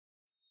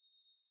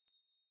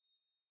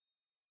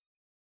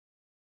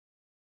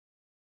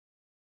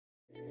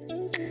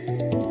Welcome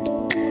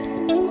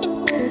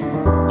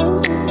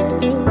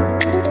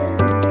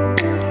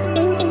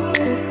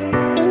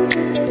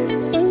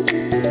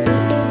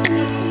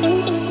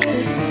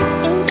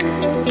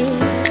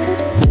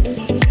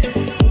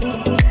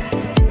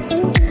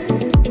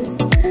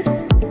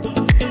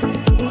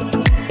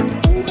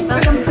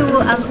to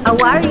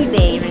Awari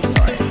Bay Resort.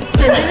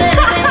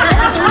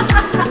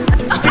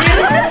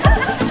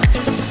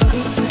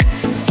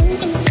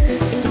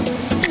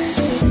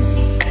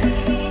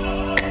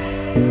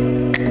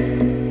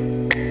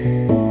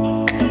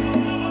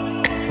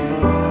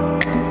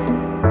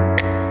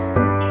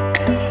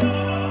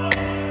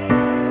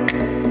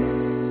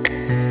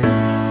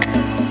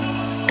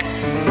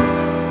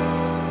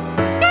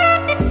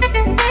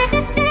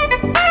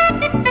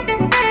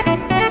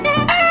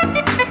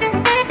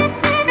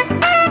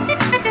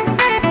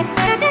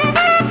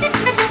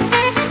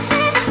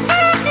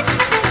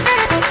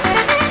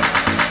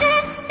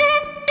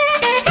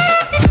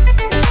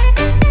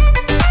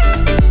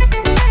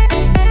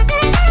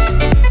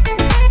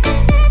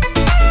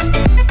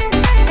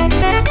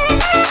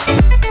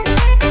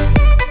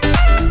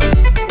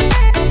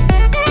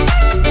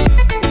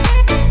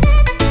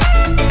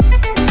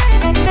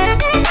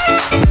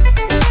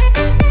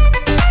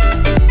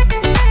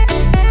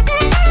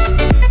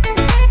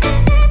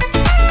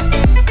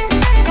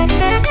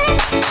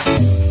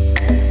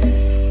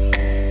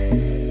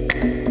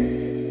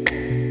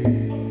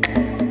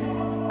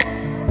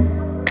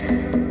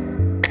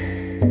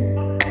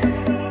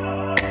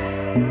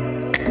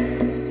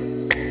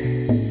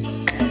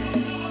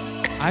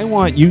 I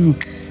want you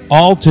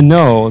all to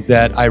know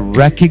that I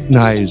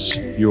recognize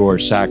your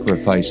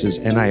sacrifices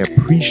and I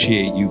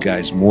appreciate you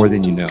guys more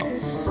than you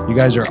know. You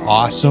guys are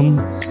awesome.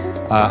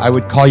 I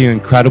would call you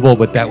incredible,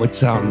 but that would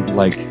sound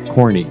like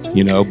corny,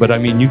 you know? But I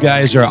mean, you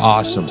guys are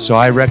awesome. So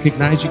I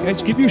recognize you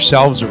guys. Give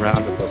yourselves a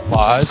round of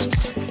applause.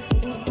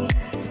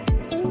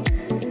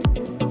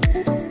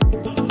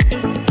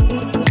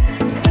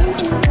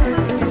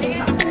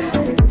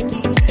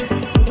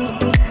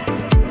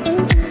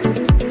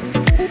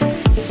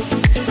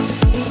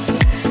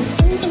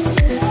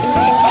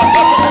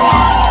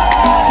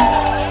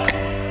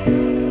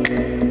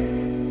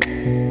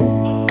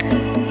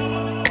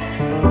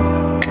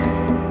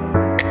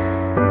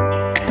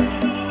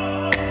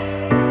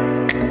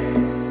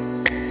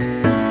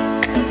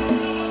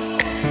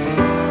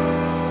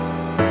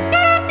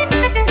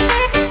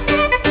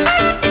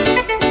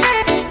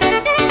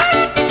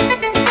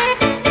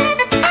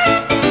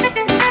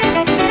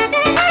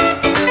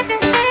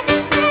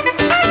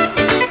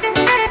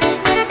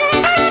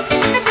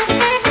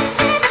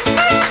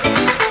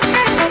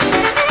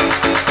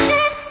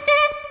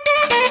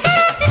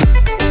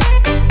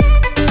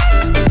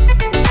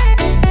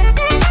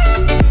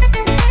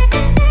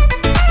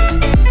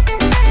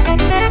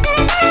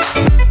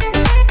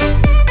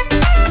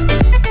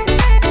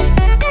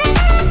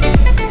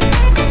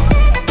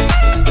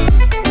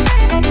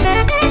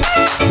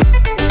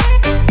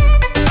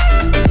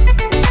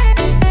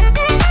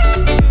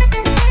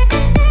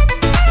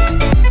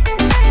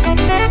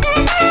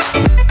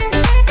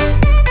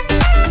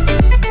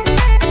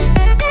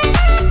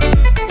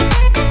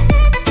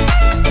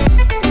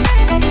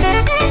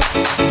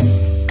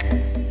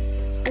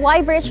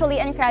 Why Virtually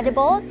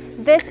Incredible?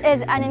 This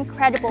is an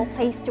incredible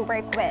place to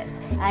work with.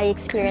 I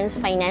experience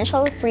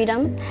financial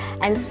freedom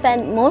and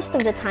spend most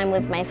of the time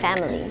with my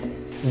family.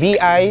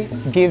 VI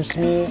gives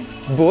me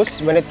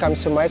boost when it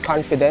comes to my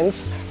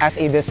confidence as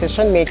a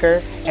decision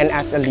maker and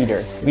as a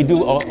leader. We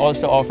do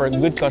also offer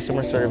good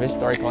customer service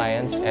to our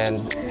clients,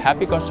 and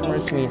happy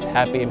customers means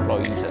happy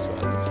employees as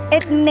well.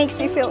 It makes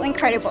you feel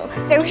incredible.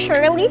 So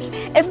surely,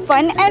 if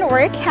fun and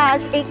work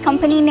has a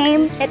company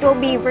name, it will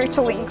be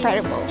Virtually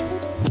Incredible.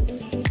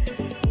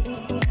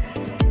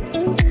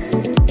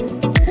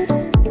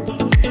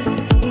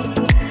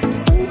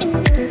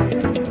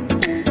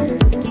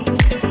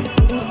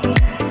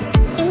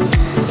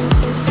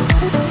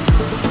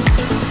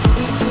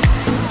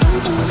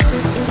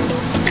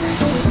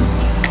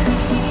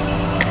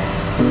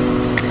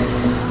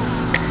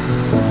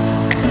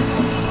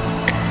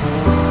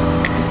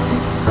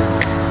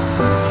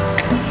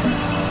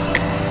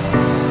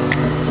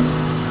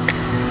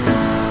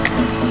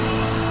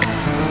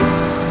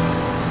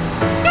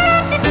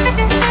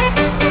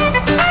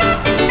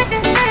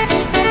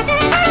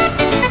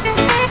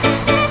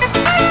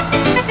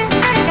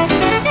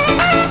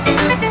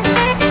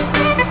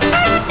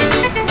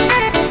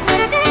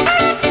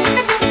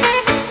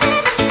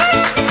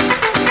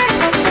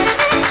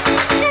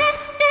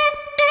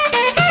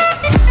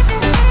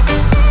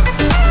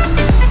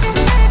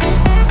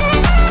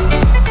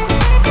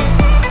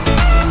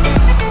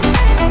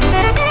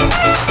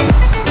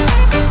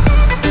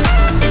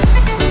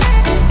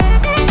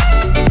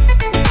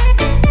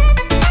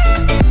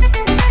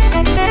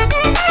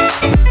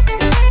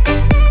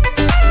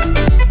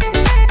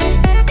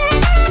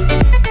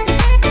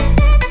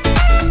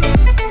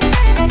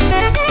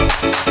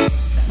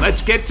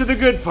 Let's get to the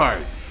good part.